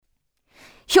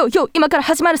ひょ今から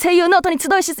始まる声優ノートに集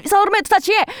いしソウルメイトた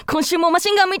ちへ、今週もマシ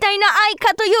ンガンみたいな愛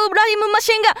花というライムマ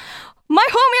シンがマイ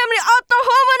ホームよりアットホー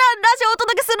ムなラジオをお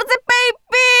届けするぜ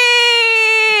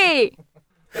ベイビ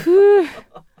ー。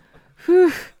ふう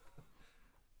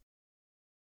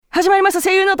始まりました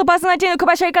声優ノートパーソナリティの小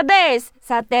林愛花です。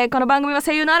さてこの番組は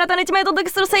声優の新たな一面をお届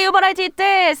けする声優バラエティ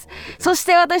です。そし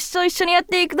て私と一緒にやっ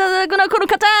ていただくのはこの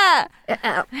方、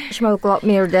島袋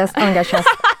みゆるです。お願いします。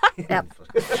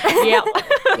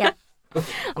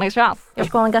お願いします。よろし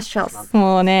くお願いします。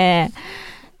もうね、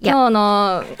今日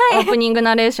のオープニング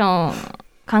ナレーション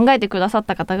考えてくださっ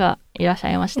た方がいらっし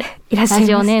ゃいまして、ラ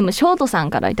ジオネームショートさん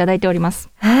からいただいております。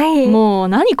はい。もう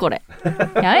何これ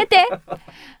やめて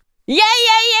いや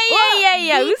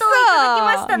嘘ビートをいただき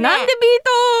ましたね。なんでビ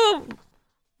ートを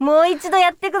もう一度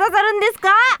やってくださるんですか？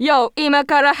今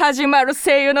から始まる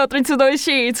声優ノートに集い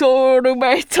しソウル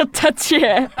メイトたち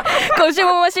へ、今週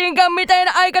もマシンガンみたい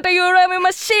な相方ユーラム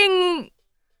マシン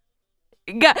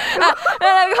がアトモ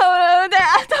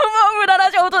ムラ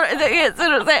ラジオをお届けす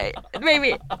るぜベイ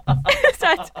ビー。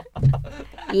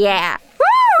イエー。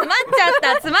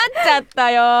詰まっちゃっ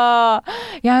たよ。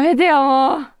やめてよ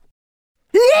もう。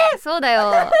そうだ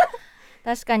よ。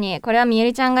確かにこれはみゆ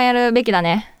りちゃんがやるべきだ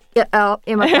ね。いや、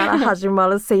今から始ま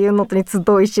る声優ノートに集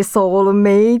いしソウル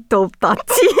メイトたち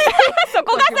そ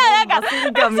こがさ、なんかシ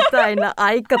ンガーみたいな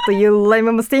愛花というライ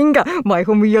ムシンガー、マイ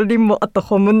ホームよりもアット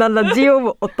ホームなラジオ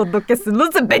をお届けする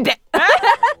ぜベイビー。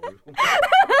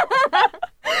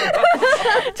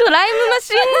ちょっとライムマ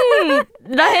シ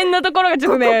ンらへんのところがち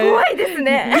ょっとね怖いです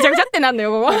ね。ぐちゃぐちゃってなんの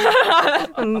よここ。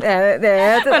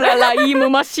ライム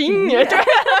マシンちょっと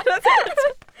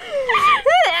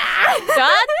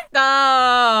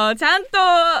ちゃんと、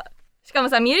しかも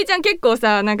さみゆりちゃん結構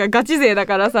さなんかガチ勢だ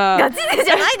からさ、ガチ勢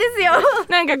じゃないですよ。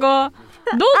なんかこ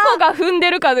うどこが踏んで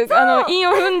るかで韻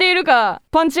を踏んでいるか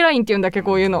パンチラインっていうんだっけ、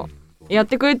こういうのやっ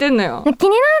てくれてんのよ。気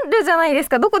になるじゃないです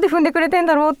か、どこで踏んでくれてん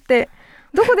だろうって。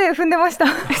どこで踏んでました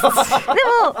でもな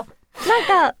ん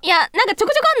かいやなんかちょ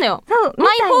くちょくあんのよ。そう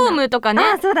マイホームとかね、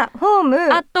あ、そうだ、ホーム、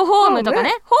アットホームとか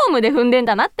ね、ホームで踏んでん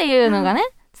だなっていうのがね、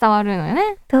伝わるのよ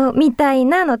ね。とみたい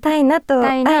なのタイナと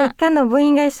愛花の母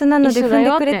音が一緒なので踏ん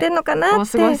でくれてんのかなって。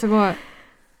すごいすごい。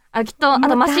あ、きっとあ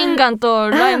とマシンガンと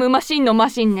ライムマシンのマ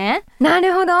シンね。な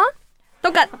るほど。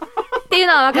とかっていう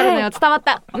のは分かるのよ。伝わっ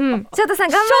た。うん。ショートさん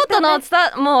頑張って、ね。ショ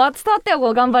ートのもう伝わったよ、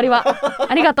こう頑張りは。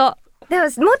ありがとう。でもも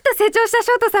っと成長した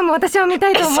ショートさんも私は見た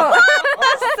いと思う。ショート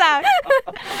さ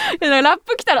んラッ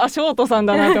プ来たらショートさん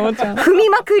だなって思っちゃう。踏み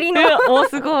まくりのお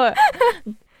すごい。やめて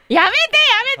ラッ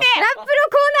プの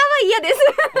コーナーは嫌です。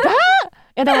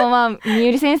いやでもまあみ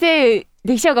ゆり先生で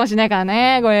きちゃうかもしれないから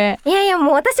ねこれ。いや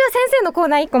もう私は先生のコー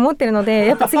ナー1個持ってるので、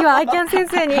やっぱ次はアイキャン先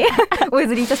生にお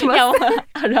譲りいたします。いや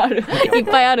あるあるいっ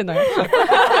ぱいあるのよ。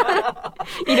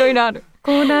いろいろある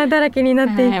コーナーだらけにな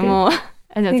っていて、もう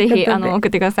じゃあぜひ送っ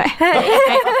てください。はい、ありがと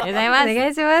うございます。お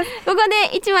願いします。ここ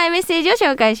で1枚メッセージを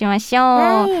紹介しましょう。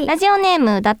はい、ラジオネー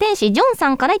ム打天使ジョンさ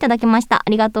んからいただきました。あ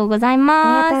りがとうござい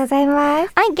ます。ありがとうございま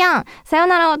す。アイキャン、さよ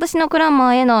なら私のクラ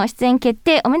マーへの出演決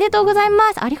定おめでとうござい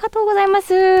ます。ありがとうございま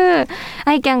す。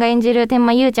アイキャンが演じる天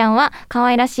満ゆうちゃんは可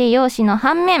愛らしい容姿の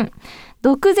反面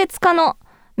毒舌家の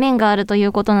面があるとい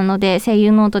うことなので、声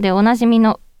優ノートでおなじみ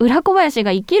の浦小林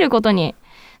が生きることに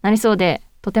なりそうで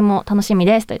とても楽しみ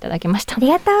ですといただきました。あり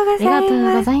がとうございます。ありが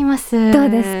とうございます。どう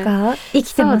ですか？生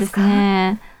きてますか？そうです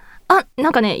ね。な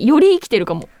んかね、より生きてる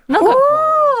かも。なんか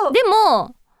で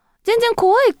も全然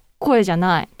怖い声じゃ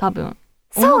ない、多分。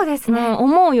そうですね。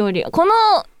思うよりこの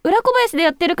浦小林で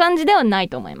やってる感じではない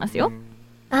と思いますよ。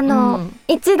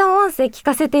一度音声聞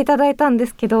かせていただいたんで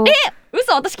すけど。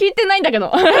嘘、私聞いてないんだけ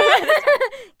ど。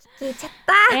聞いちゃっ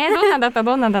た。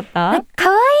どんなんだった？可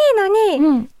愛いの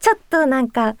に、ちょっとなん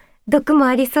か毒も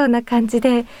ありそうな感じ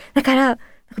で、だから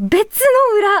別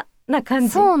の裏な感じ。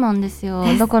そうなんですよ。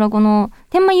だからこの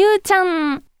天満ゆうちゃ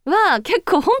んは結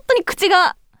構本当に口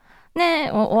がね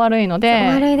お悪いので、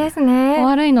悪いですね。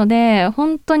悪いので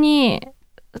本当に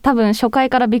多分初回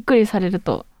からびっくりされる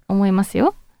と思います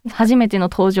よ。初めての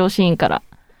登場シーンから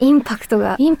インパクト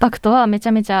はめち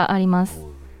ゃめちゃあります。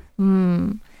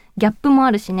ギャップも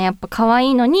あるしね、やっぱ可愛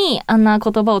いのにあんな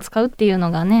言葉を使うっていう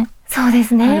のがね。そうで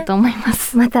すね。あると思いま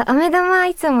す。また飴玉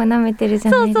いつも舐めてるじ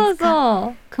ゃないですか。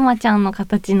そうくまちゃんの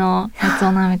形のやつを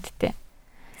舐めてて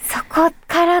そこ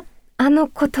から言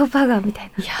葉がみた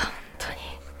いな。いや本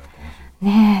当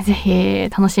にね、ぜひ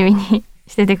楽しみに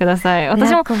しててください。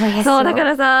私もそうだか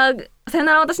らさ、さよ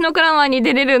なら私のクラマーに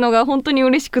出れるのが本当に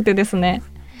嬉しくてですね。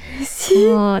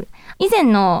以前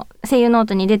の声優ノー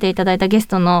トに出ていただいたゲス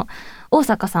トの大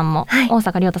阪さんも、大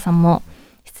阪亮太さんも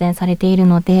出演されている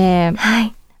ので、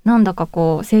なんだか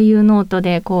こう声優ノート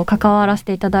でこう関わらせ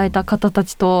ていただいた方た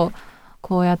ちと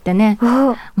こうやってね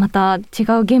また違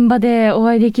う現場でお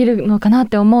会いできるのかなっ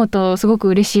て思うとすごく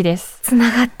嬉しいです。つ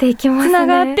ながっていきますね。つな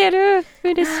がってる、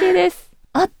嬉しいです。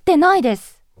会ってないで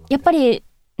す。やっぱり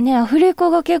ね、アフレ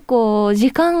コが結構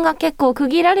時間が結構区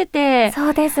切られて、そ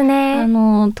うですね、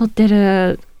撮って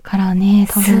るからね、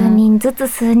多分数人ず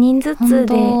つ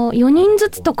で4人ず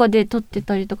つとかで撮って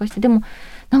たりとかして、でも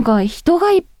なんか人が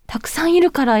たくさんいる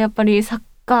から、やっぱりサッ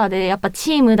カーでやっぱ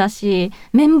チームだし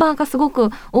メンバーがすごく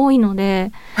多いの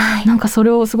で、はい、なんかそれ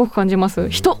をすごく感じます。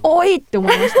人多いって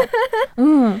思いました。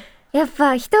やっ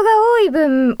ぱ人が多い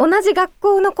分同じ学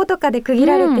校の子とかで区切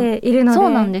られているので、そう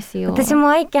なんですよ。私も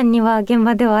アイキャンには現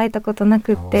場では会えたことな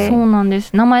くって。そうなんで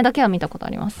す。名前だけは見たことあ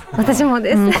ります。私も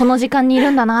です、この時間にい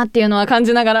るんだなっていうのは感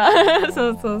じながら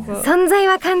そう存在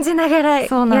は感じながらや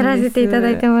らせていただ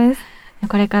いてます。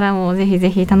これからもぜひ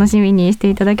ぜひ楽しみにして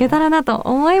いただけたらなと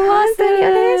思います。お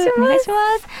願いします。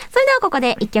それではここ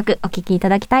で一曲お聴きいた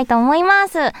だきたいと思いま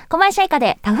す。小林愛花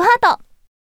でタフハート。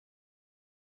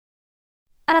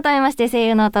改めまして声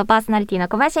優ノートパーソナリティの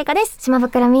小林愛花です。島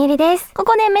袋みえりです。こ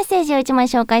こでメッセージを1枚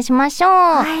紹介しましょう、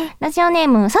ラジオネー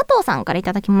ム佐藤さんからい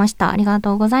ただきました。ありが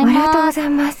とうございます。ありがとうござい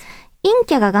ます。陰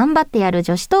キャが頑張ってやる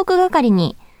女子トーク係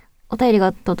にお便り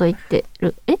が届いて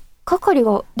る。係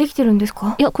ができてるんです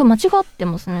か？いや、これ間違って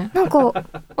ますね。なんかあ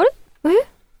れ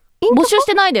募集し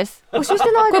てないです。募集し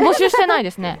てないこれ募集してない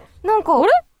ですね。なんかあれ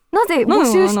なぜ募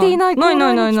集していないコー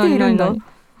ナーに来ているんだ。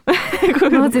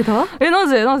なぜだ？な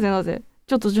ぜ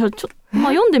ちょっと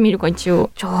まあ読んでみるか一応。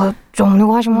じゃあお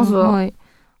願いします。はい。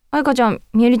愛花ちゃん、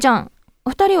みえりちゃん、お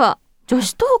二人は女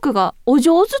子トークがお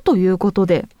上手ということ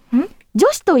で、女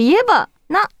子といえば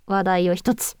な話題を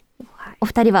一つ。お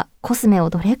二人はコスメを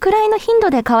どれくらいの頻度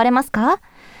で買われますか？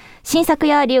新作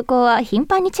や流行は頻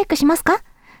繁にチェックしますか？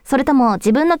それとも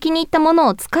自分の気に入ったもの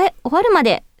を使い終わるま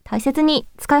で大切に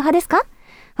使う派ですか？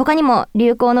他にも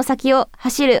流行の先を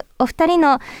走るお二人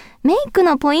のメイク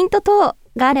のポイント等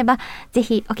があればぜ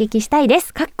ひお聞きしたいで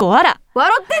す。かっこ笑っ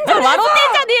てんじゃねえぞ。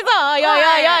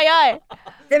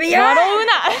いや笑う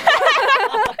な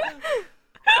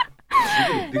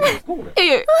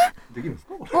できるんです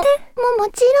か？も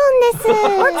ちろんです。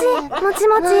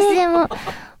もちでも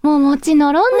もうもち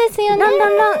のろんですよね。ロンアイキ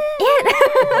ャ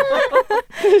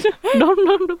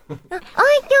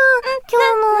ン、今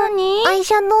日のアイ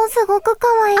シャドウすごく可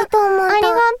愛いと思った。ありが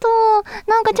とう。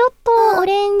なんかちょっとオ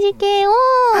レンジ系を、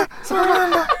そうな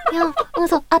んだ。いや、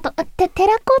嘘。あとテ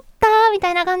ラコッタみ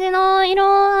たいな感じの色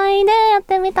合いでやっ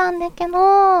てみたんだけど。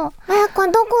こ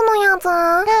れどこのやつ？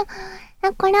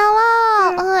これ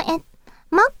は、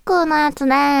マックのやつ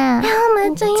で、め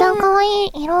っちゃ可愛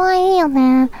い色合いいいよ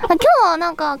ね。今日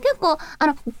なんか結構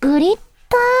グリッタ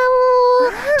ー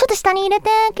をちょっと下に入れて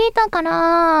聞いたか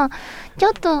ら、ち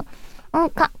ょっと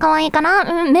可愛いかな。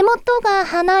目元が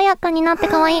華やかになって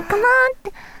可愛いかなっ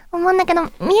て思うんだけど、み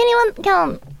えりは今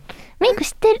日メイク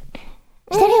してる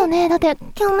よね。だって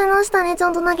今日目の下にちゃ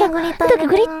んとだけグリッター入れてる。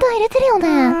グリッター入れてるよ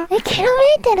ね。きらめ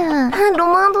いてる。ロ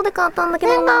マンドで買ったんだけ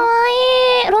ど。可愛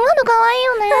い。ロマンド可愛い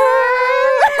よね。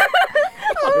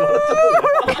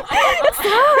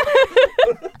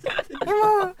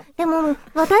でも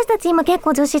私たち今結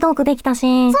構女子トークできた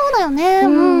し。そうだよ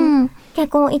ね。結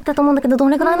構言ったと思うんだけど、ど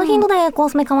れくらいの頻度でコ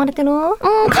スメ買われてる？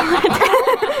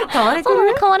買わ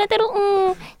れてる。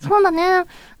そうだね。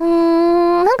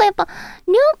なんかやっぱ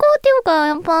流行っていうか、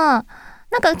やっぱ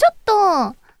なんかちょっ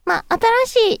と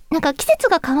新しいなんか季節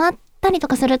が変わったりと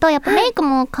かすると、やっぱメイク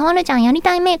も変わるじゃん。やり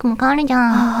たいメイクも変わるじ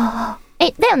ゃん。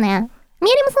だよね。み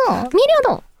えりもそう。みえり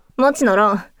はどう？もちの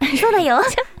ろん。そうだよ。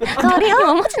変わるよ。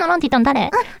今もちのろんって言ったの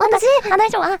誰？私。大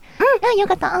丈夫。よ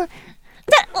かった。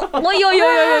おい強制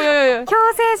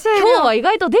終了。今日は意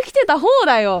外とできてた方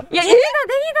だよ。いや、で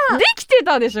きて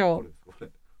たでしょ。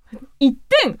1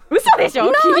点。嘘でしょ。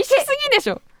厳しすぎでし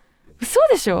ょ。嘘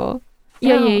でしょ。い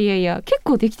や結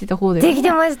構できてた方だよ。でき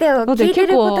てましたよ。聞いて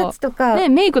る子たちとかね、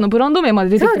メイクのブランド名ま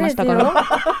で出てきてましたからね。グリッタ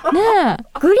ーっ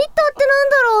てなんだ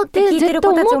ろうって聞いてる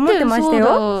子たち思ってました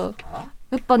よ。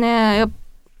やっぱね、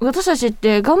私たちっ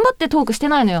て頑張ってトークして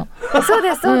ないのよ。そう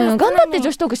です。頑張って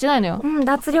女子トークしてないのよ。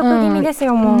脱力気味です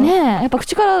よ、もう。ねえ、やっぱ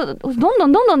口からどん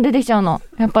どん出てきちゃうの。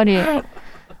やっぱり、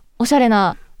おしゃれ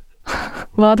な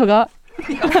ワードが。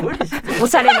お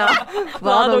しゃれな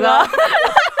ワードが。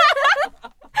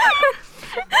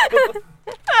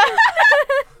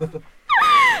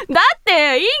だってっ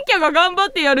て陰キャが頑張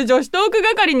ってやる女子トーク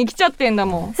係に来ちゃってんだ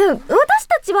もん。そう、私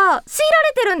たちは強いら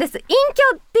れてるんです。陰キ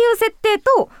ャっていう設定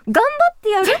と頑張って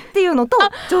やるっていうのと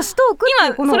女子トークってい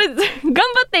うこの今それ頑張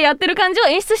ってやってる感じを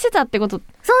演出してたってこと。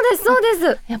そうですそうで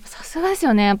す。やっぱさすがです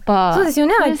よね。やっぱそうですよ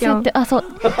ね、あいちゃん。あ、そう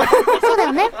そうだ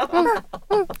よね。そ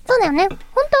うだよね。本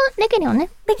当できるよね。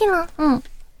できる。だ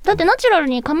ってナチュラル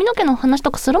に髪の毛の話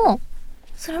とかするもん。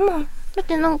それもだっ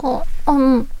てなんかだ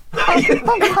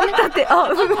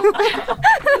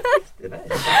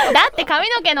って髪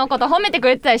の毛のこと褒めてく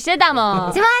れてたりしてたも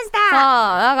ん。しました。そう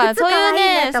だからそういう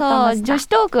ね、そう女子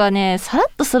トークはねさらっ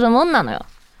とするもんなのよ。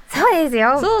そうです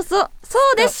よ。そ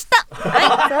うでした。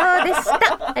はい、そうでし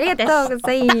た。ありがとうご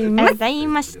ざい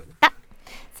ます。さ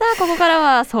あここから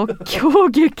は即興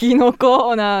劇の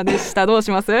コーナーでした。どうし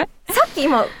ます？さっき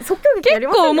今即興劇やり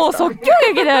ました。結構もう即興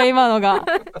劇だよ今のが。あ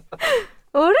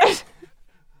れ？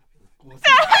ダ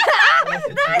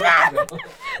メだ。ナチ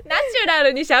ュラ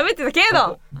ルに喋ってたけど。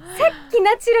さっき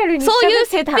ナチュラルに喋ってた。そういう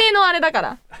設定のあれだか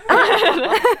ら。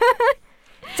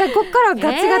じゃあこっからガ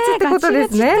チガチってことで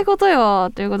すね。ガチガチってこと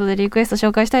よ。ということでリクエスト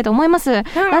紹介したいと思います。ラ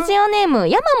ジオネーム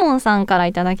ヤマモンさんから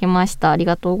いただきました。あり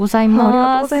がとうございます。あり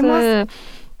がとうございます。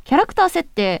キャラクター設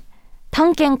定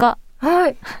探検家。は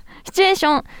い。シチュエーシ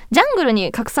ョンジャングルに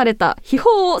隠された秘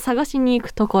宝を探しに行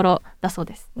くところだそう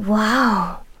です。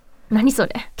わお。何そ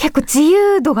れ？結構自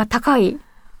由度が高い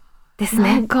です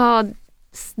ね。なんか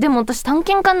でも私探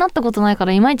検家になったことないか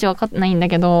らいまいち分かってないんだ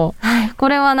けど、はい、こ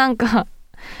れはなんか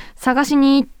探し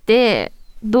に行って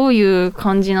どういう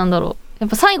感じなんだろう。やっ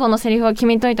ぱ最後のセリフは決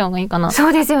めといた方がいいかな。そ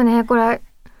うですよね。これ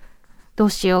どう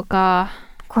しようか。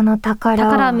この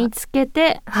宝見つけ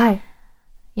て、はい、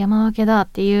山分けだっ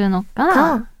ていうの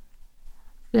か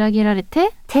裏切られ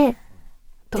て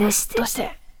どうして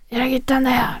裏切ったん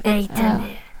だよ。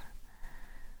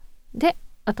で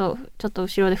あとちょっと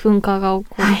後ろで噴火が起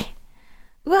こる、はい、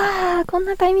うわーこん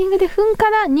なタイミングで噴火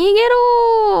だ逃げ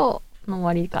ろーの終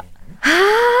わりか。は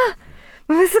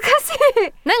あ難しい。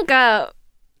なんか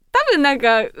多分なん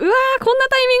かうわーこんな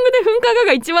タイミングで噴火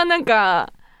が一番なん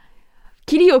か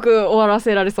切りよく終わら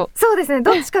せられそう。そうですね。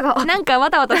どっちかがなんかわ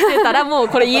たわたしてたらもう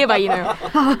これ言えばいいのよ。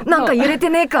なんか揺れて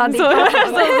ねえかって言って、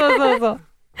そう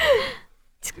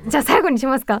じゃあ最後にし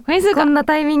ますか。こんな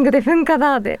タイミングで噴火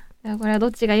だで。これはど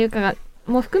っちが言うかが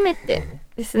も含めて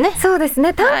ですね。そうです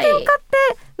ね。探検家って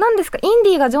何ですか？インデ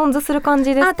ィがジョーンズする感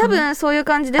じですか？多分そういう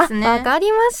感じですね。わか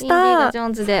りました。インディがジョー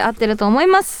ンズで合ってると思い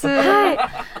ます。はい。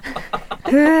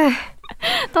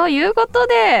ということ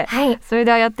で、はい、それ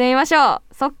ではやってみましょう。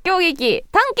即興劇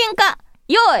探検家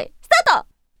用意スター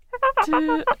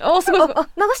ト。おすごいすごい。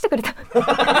流してくれた。トゥ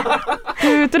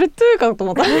トゥルトゥかと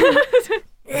思った。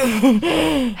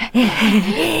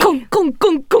コンコン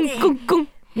コンコンコンコン。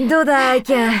どうだい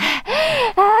キャン。暑い。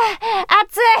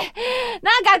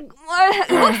なんか動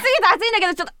きすぎて暑いんだけ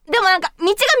どちょっとでもなんか道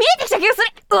が見えてきた気がする。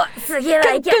すげえ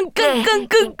アイキャン。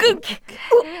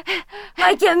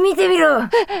アイキャン見てみろ。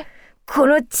こ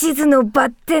の地図のバ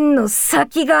ッテンの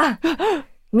先が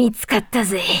見つかった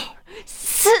ぜ。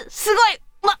すごい。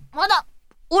まだ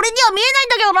俺には見えないん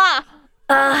だけどな。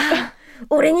ああ、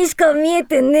俺にしか見え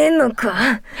てねえの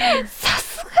か。さ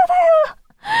すがだ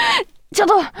よ。ちょっ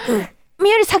と、み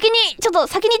より先に行っ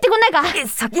てくんないか。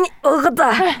先に分かっ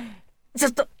た。ちょ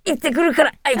っと行ってくるか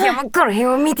ら、アイキャンもこの辺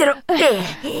を見てろ。ここに小さい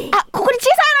穴が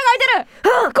開いてる。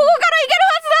ここから行ける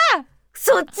はずだ。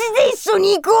そっちで一緒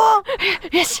に行こ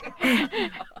う。よし。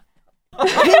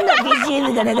変な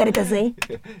BGM が流れたぜ。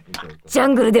ジャ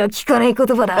ングルでは聞かない言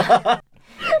葉だ。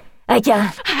アイキャン、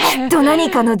きっと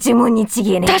何かの呪文に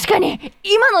違えねえ。確かに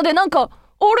今のでなんか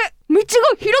道が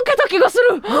開けた気がす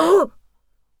る。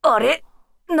あれ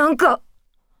なんか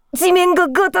地面が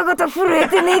ガタガタ震え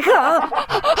てねえか。これは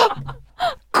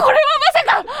まさ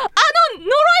かあの呪い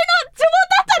の呪文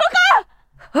だっ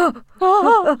た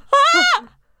のか。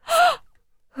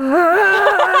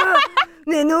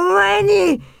目の前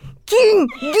に金、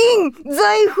銀、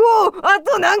財宝、あ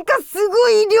となんかすご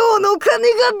い量の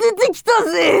金が出てきた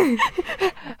ぜ。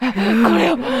こ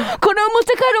れを持っ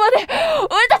て帰るまで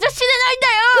俺たちは死ねない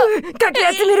んだよ。かき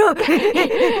集めろ。また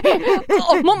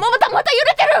揺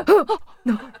れてる。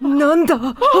なんだ。こ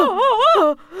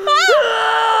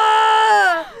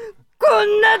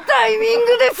んなタイミン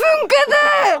グで噴火だ。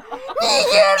逃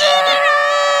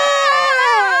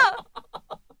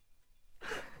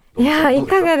げる。いや、い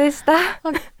かがでした？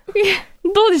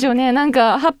どうでしょうね。なん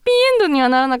かハッピーエンドには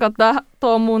ならなかったと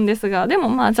は思うんですが、でも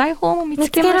まあ財宝も見つ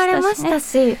けられました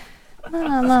しね。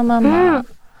まあ、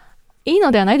いい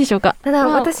のではないでしょうか。ただ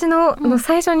私の、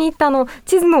最初に言った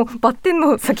地図のバッテン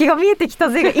の先が見えてきた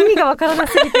図が意味がわからな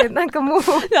すぎてなんかもう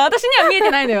私には見え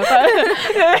てないのよなん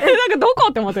かどこ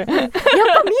って思ってやっぱ見えてね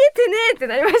えって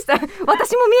なりました。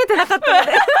私も見えてなかったの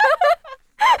で見えて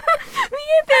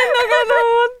んのかと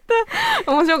思っ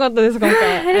た。面白かったです今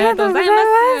回。ありがとうございま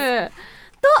す。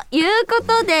というこ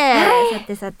と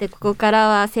で、さてここから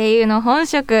は声優の本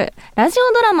職ラジ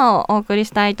オドラマをお送り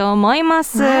したいと思いま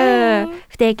す。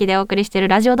不定期でお送りしている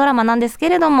ラジオドラマなんですけ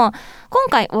れども、今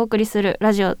回お送りする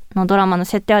ラジオのドラマの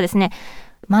設定はですね、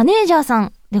マネージャーさ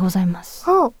んでございます。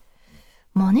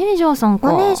マネージャーさん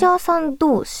か。マネージャーさん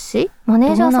同士、マ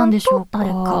ネージャーさんと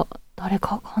誰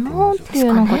かかなってい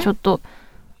う、なんかちょっと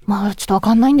ちょっとわ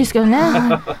かんないんですけどね。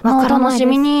お楽し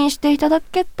みにしていただ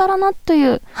けたらなとい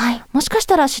う、もしかし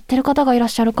たら知ってる方がいらっ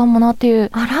しゃるかもなってい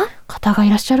う方がい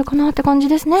らっしゃるかなって感じ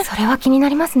ですね。それは気にな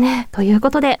りますね。という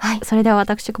ことで、それでは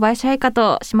私小林愛花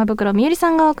と島袋美由里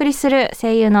さんがお送りする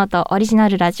声優ノートオリジナ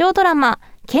ルラジオドラマ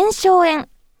腱鞘炎、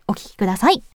お聞きくださ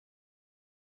い。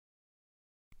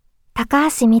高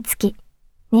橋美月、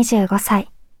25歳。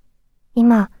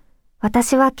今、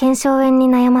私は腱鞘炎に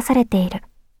悩まされている。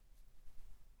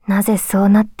なぜそう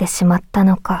なってしまった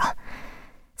のか。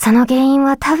その原因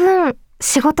は多分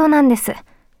仕事なんです。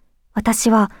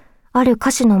私はある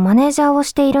歌手のマネージャーを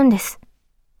しているんです。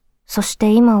そし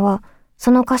て今はそ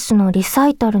の歌手のリサ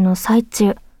イタルの最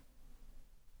中。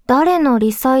誰の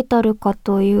リサイタルか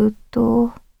という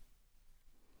と、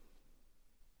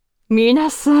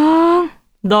皆さん、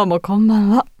どうもこんばん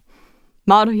は。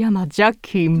丸山ジャッ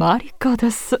キーマリコで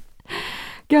す。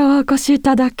今日はお越しい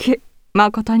ただき、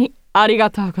誠にあり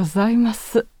がとうございま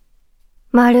す。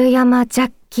丸山ジャ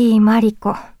ッキーマリ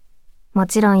コ。も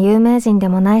ちろん有名人で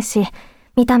もないし、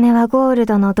見た目はゴール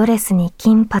ドのドレスに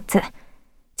金髪。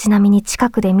ちなみに近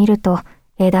くで見ると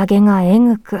枝毛がえ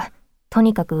ぐく、と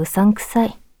にかくうさんくさ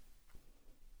い。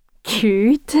聞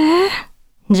いて、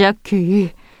ジャッキ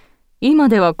ー。今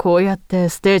ではこうやって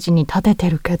ステージに立てて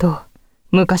るけど、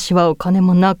昔はお金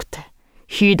もなくて、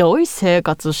ひどい生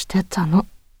活してたの。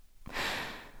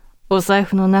お財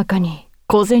布の中に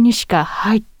小銭しか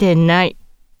入ってない。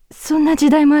そんな時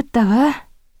代もあったわ。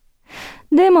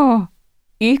でも、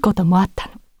いいこともあった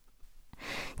の。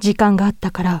時間があっ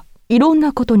たから、いろん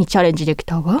なことにチャレンジでき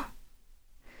たわ。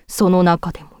その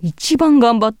中でも一番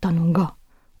頑張ったのが、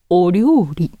お料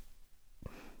理。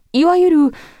いわゆ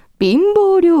る貧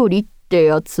乏料理って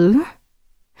やつ？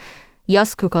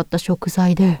安く買った食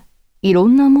材で、いろ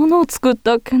んなものを作っ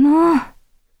たっけな。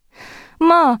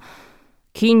まあ、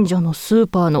近所のスー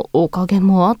パーのおかげ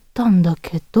もあったんだ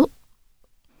けど。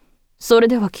それ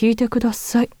では聞いてくだ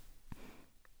さい。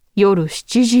夜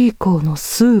7時以降の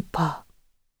スーパー。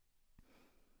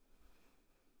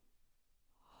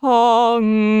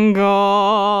半額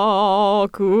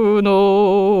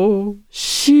の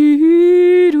シ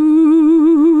ール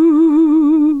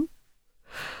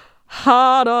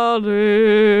貼ら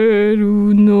れ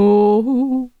る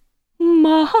の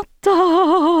また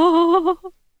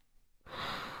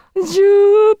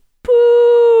10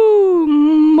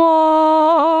分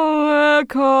前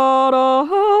から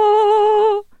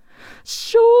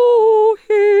商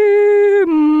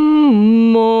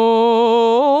品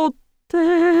持って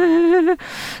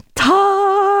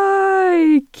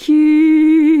待機。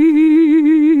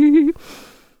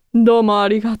どうもあ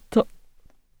りがとう。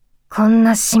こん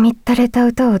なしみったれた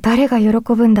歌を誰が喜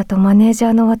ぶんだとマネージャ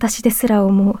ーの私ですら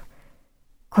思う。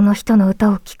この人の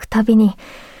歌を聴くたびに、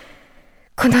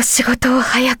この仕事を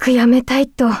早く辞めたい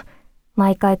と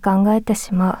毎回考えて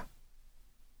しま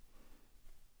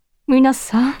う。皆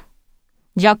さん、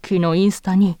ジャッキーのインス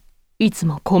タにいつ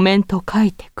もコメント書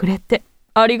いてくれて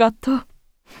ありがとう。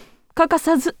欠か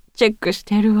さずチェックし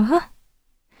てるわ。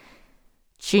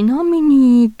ちなみ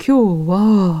に今日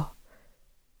は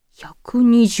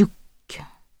120件。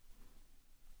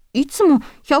いつも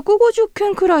150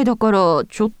件くらいだから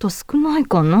ちょっと少ない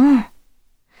かな。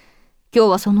今日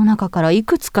はその中からい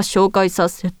くつか紹介さ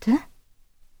せて。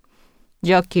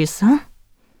ジャッキーさん、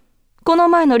この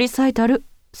前のリサイタル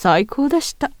最高で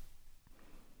した。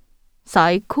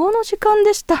最高の時間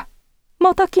でした。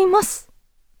また来ます。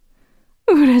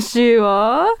嬉しい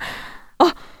わ。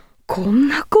あ、こん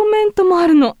なコメントもあ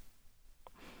るの。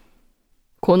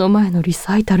この前のリ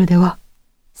サイタルでは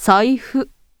財布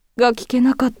が聞け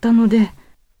なかったので、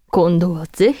今度は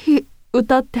ぜひ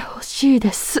歌ってほしい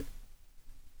です。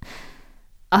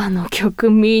あの曲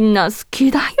みんな好き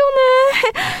だよ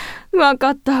ね。わ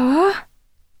かったわ。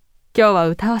今日は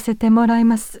歌わせてもらい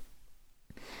ます。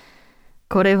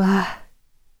これは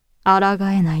抗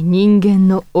えない人間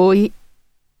の老い、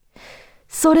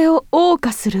それを謳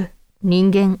歌する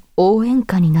人間応援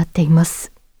歌になっていま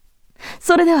す。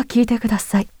それでは聞いてくだ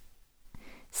さい。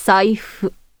財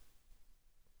布。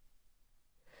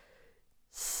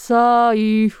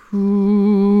財布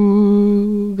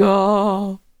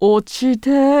が落ち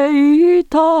てい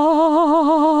た。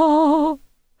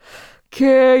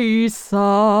警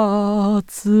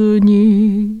察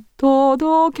に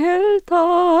届けた。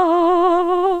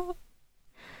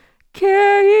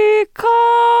警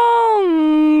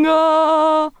官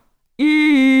が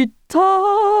言った。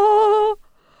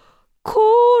こ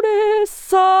れ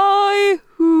財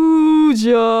布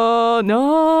じゃ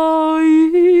な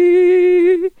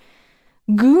い。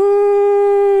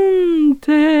軍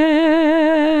手。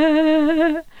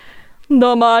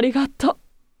どうもありがとう。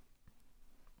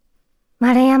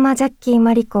丸山ジャッキー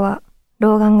マリコは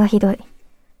老眼がひどい。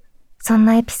そん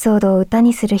なエピソードを歌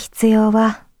にする必要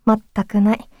は全く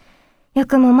ない。よ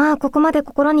くもまあここまで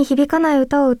心に響かない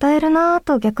歌を歌えるなぁ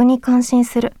と逆に感心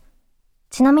する。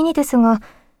ちなみにですが、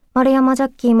丸山ジャ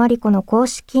ッキーマリコの公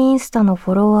式インスタの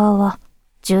フォロワーは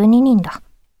12人だ。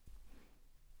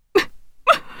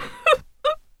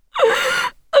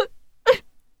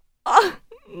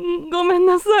ごめん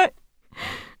なさい。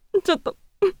ちょっと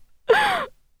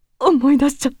思い出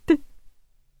しちゃって。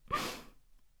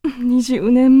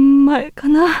20年前か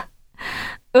な。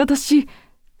私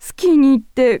スキーに行っ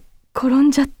て転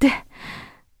んじゃって、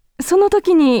その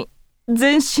時に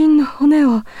全身の骨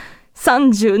を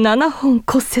37本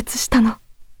骨折したの。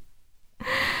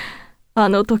あ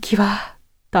の時は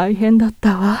大変だっ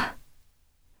たわ。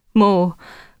も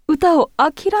う歌を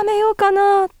諦めようか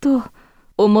なと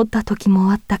思った時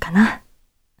もあったかな。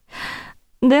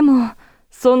でも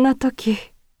そんな時、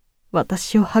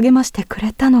私を励ましてく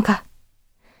れたのが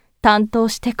担当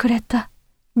してくれた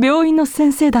病院の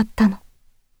先生だったの。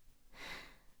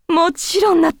もち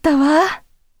ろんなったわ。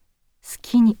好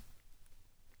きに。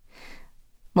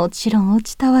もちろん落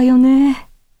ちたわよね。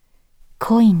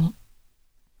恋に。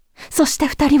そして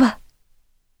2人は。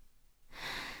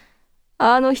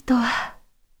あの人は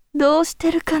どうして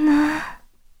るかな。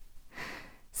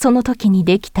その時に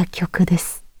できた曲で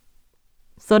す。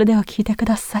それでは聴いてく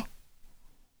ださい。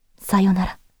さよな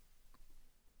ら。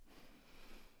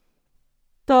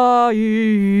退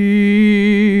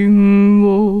院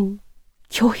を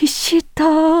拒否した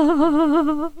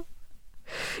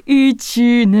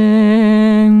1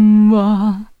年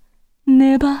は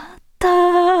粘った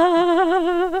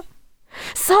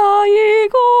最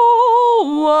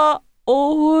後は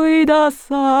追い出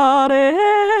され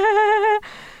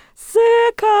世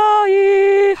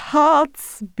界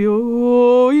初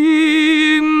病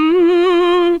院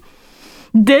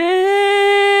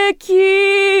でき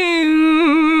ん。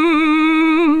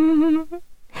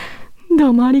ど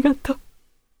うもありがとう。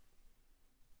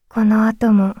この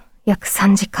後も約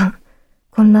3時間、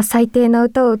こんな最低な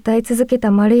歌を歌い続けた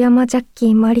丸山ジャッキ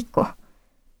ーマリコ。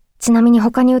ちなみに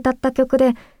他に歌った曲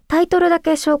でタイトルだ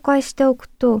け紹介しておく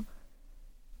と、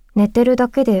寝てるだ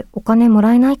けでお金も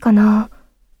らえないかな。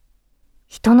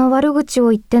人の悪口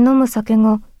を言って飲む酒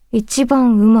が一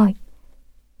番うまい。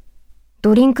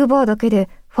ドリンクバーだけで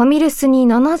ファミレスに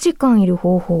7時間いる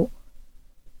方法。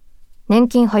年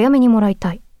金早めにもらい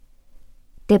たい。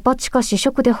デパ地下試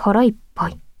食で腹いっぱ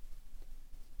い。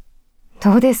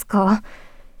どうですか？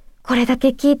これだけ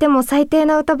聞いても最低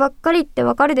な歌ばっかりって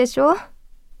わかるでしょ？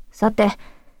さて、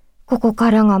ここ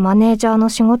からがマネージャーの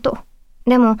仕事。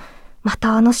でも、ま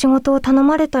たあの仕事を頼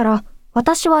まれたら、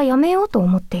私はやめようと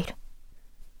思っている。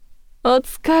お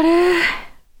疲れ。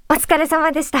お疲れ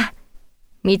様でした。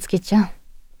みつきちゃん、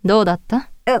どうだった？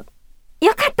よ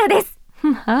かったです。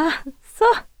ああ、そ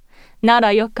う。な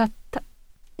らよかった。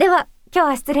では、今日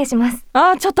は失礼します。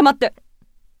ああ、ちょっと待って。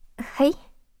はい。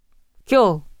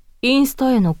今日、インス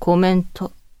タへのコメン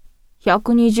ト、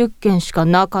120件しか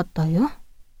なかったよ。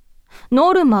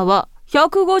ノルマは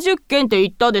150件って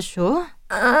言ったでしょ？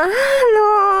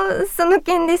その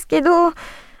件ですけど、あ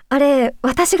れ、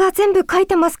私が全部書い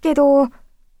てますけど、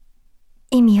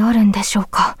意味あるんでしょう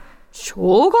か？し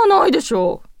ょうがないでし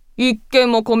ょ。一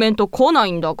件もコメント来な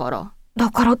いんだから。だ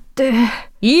からって。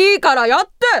いいからやっ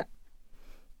て！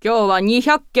今日は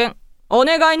200件、お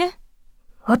願いね。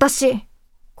私、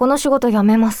この仕事辞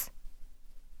めます。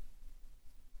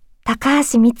高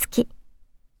橋美月、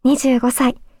25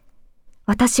歳。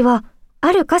私は、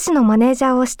ある歌手のマネージャ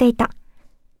ーをしていた。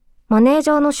マネー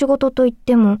ジャーの仕事といっ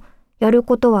ても、やる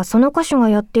ことはその歌手が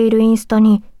やっているインスタ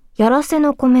に、やらせ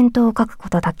のコメントを書くこ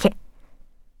とだけ。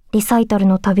リサイタル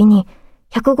のたびに、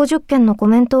150件のコ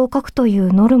メントを書くとい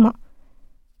うノルマ。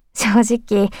正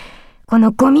直、こ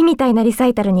のゴミみたいなリサ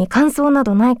イタルに感想な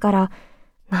どないから、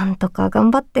なんとか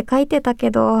頑張って書いてたけ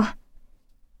ど。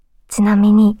ちな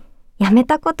みに、やめ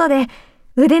たことで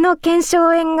腕の腱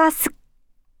鞘炎がすっ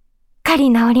か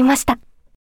り治りました。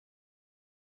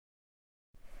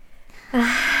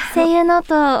声優ノ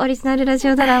ートオリジナルラジ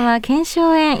オドラマ腱鞘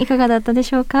炎いかがだったで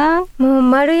しょうか？もう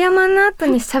丸山の後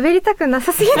に喋りたくな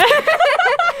さすぎて笑いが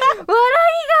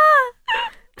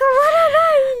止まらな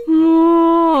い。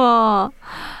もう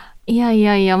い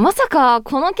やまさか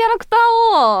このキャラクター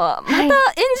をまた演じる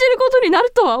ことにな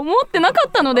るとは思ってなか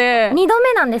ったので、2度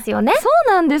目なんですよね。そ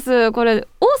うなんです。これ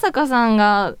大坂さん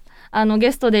が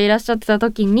ゲストでいらっしゃってた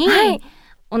時に、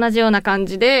同じような感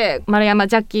じで丸山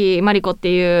ジャッキーマリコって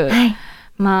いう、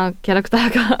キャラクタ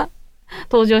ーが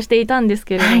登場していたんです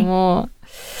けれども、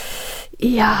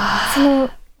いやその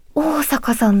大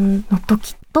坂さんの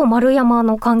時と丸山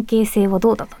の関係性は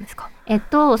どうだったんですか？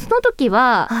その時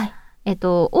は、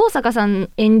大坂さん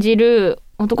演じる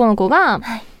男の子が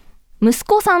息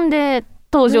子さんで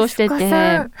登場してて、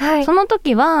その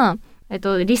時は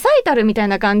リサイタルみたい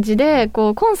な感じでこ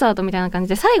うコンサートみたいな感じ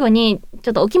で最後にち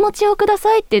ょっとお気持ちをくだ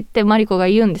さいって言ってマリコが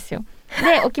言うんですよ。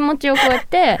でお気持ちをこうやっ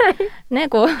てね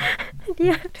こう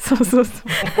そ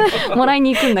うもらい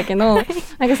に行くんだけど、な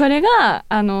んかそれが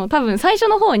多分最初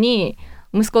の方に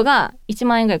息子が1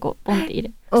万円ぐらいこうポンって入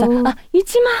れ、1万円入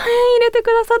れてく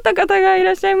ださった方がい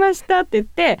らっしゃいましたって言っ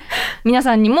て、皆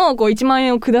さんにもこう1万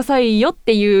円をくださいよっ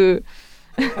ていう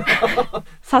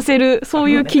させる、そ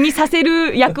ういう気にさせ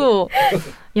る役を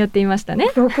やっていましたね。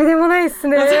ろくでもないっす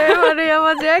ね丸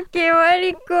山ジャッキーマ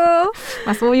リコ。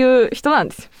そういう人なん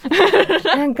です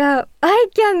よなんかアイ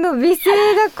キャンの美声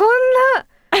がこんな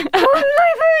風に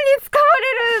使わ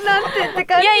れるなんてって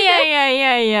感じ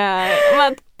で、いや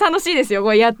楽しいですよ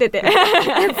これやっててす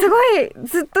ごい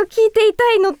ずっと聞いてい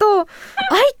たいのと、アイ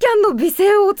キャンの美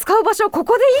声を使う場所はこ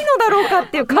こでいいのだろうか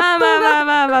っていう葛藤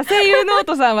が声優ノー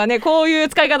トさんはねこういう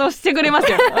使い方をしてくれま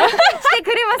すよして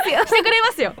くれ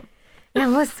ますよ。いや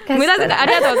もしかしたら無駄遣いあ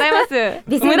りがとうございます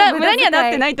無駄にはな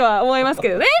ってないとは思いますけ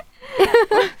どね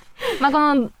こ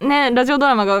のねラジオド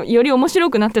ラマがより面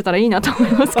白くなってたらいいなと思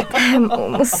いますけど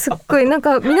もうすっごいなん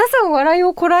か皆さん笑い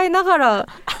をこらえながら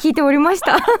聞いておりまし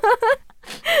たあ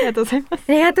りがとうございます。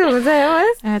ありがとうございま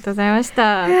す。ありがとうございまし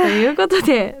た。ということ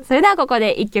で、それではここ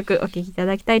で一曲お聴きいた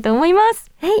だきたいと思いま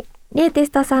す。はい、リューティ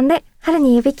ストさんで春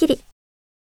に指切り。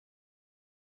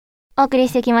お送り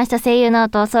してきました声優ノー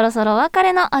ト、そろそろお別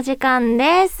れのお時間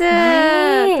です。と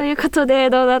いうこと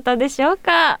でどうだったでしょう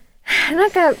か？な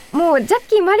んかもうジャッ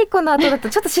キーマリコの後だと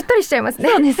ちょっとしっとりしちゃいますね。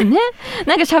そうですね。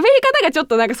なんか喋り方がちょっ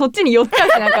となんかそっちに寄っちゃう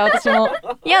し、なんか私も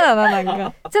嫌だな、なん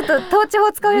かちょっと統治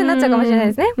法使うようになっちゃうかもしれない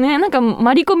ですね。ね、なんか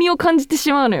マリコミを感じて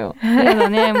しまうのよ。嫌だ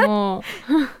ね、も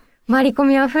うマリコ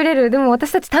ミあふれる。でも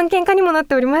私たち探検家にもなっ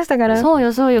ておりましたから。そう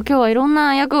よ今日はいろん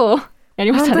な役をや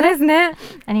りましたね。本当ですね。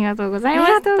ありがとうございまし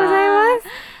た。ありがとうございます。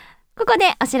ここで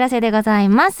お知らせでござい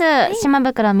ます、島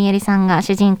袋みゆりさんが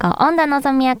主人公恩田の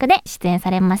ぞみ役で出演さ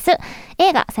れます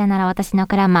映画さよなら私の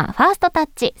クラマーファーストタッ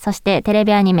チ、そしてテレ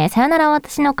ビアニメさよなら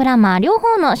私のクラマー両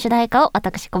方の主題歌を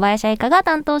私小林愛花が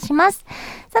担当します。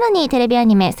さらにテレビア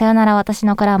ニメさよなら私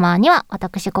のクラマーには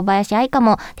私小林愛花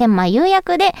も天満優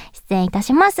役で出演いた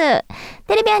します。テ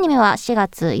レビアニメは4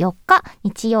月4日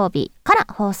日曜日から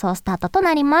放送スタートと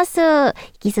なります。引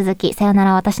き続きさよな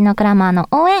ら私のクラマーの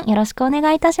応援よろしくお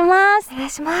願いいたします。お願い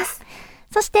します。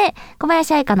そして小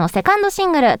林愛花のセカンドシ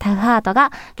ングルタフハート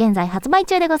が現在発売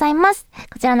中でございます。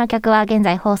こちらの曲は現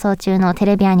在放送中のテ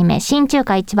レビアニメ新中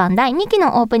華一番第2期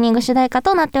のオープニング主題歌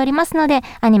となっておりますので、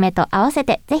アニメと合わせ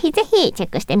てぜひぜひチェッ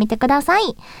クしてみてください。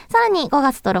さらに5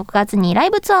月と6月にライ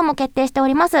ブツアーも決定してお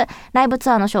ります。ライブ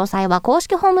ツアーの詳細は公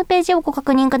式ホームページをご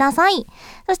確認ください。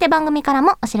そして番組から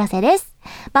もお知らせです。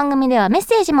番組ではメッ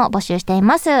セージも募集してい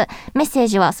ます。メッセー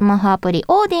ジはスマホアプリ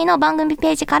オーディの番組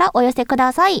ページからお寄せく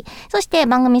ださい。そして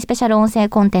番組スペシャル音声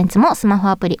コンテンツもスマホ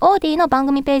アプリオーディの番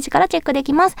組ページからチェックで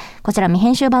きます。こちら未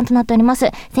編集版となっております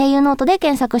声優ノートで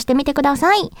検索してみてくだ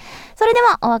さい。それで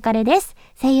はお別れです。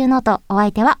声優ノート、お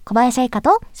相手は小林愛花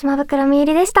と島袋みゆ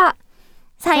りでした。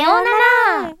さような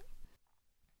ら。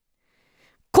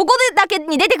ここでだけ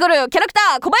に出てくるキャラク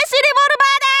ター小林リボ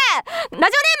ルバーでラ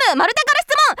ジオネームマルタから質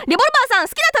問、リボルバーさん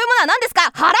好きな食べ物は何ですか？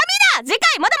ハラミだ。次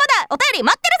回まだまだお便り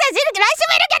待ってるぜ。来週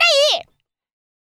もいるからいい。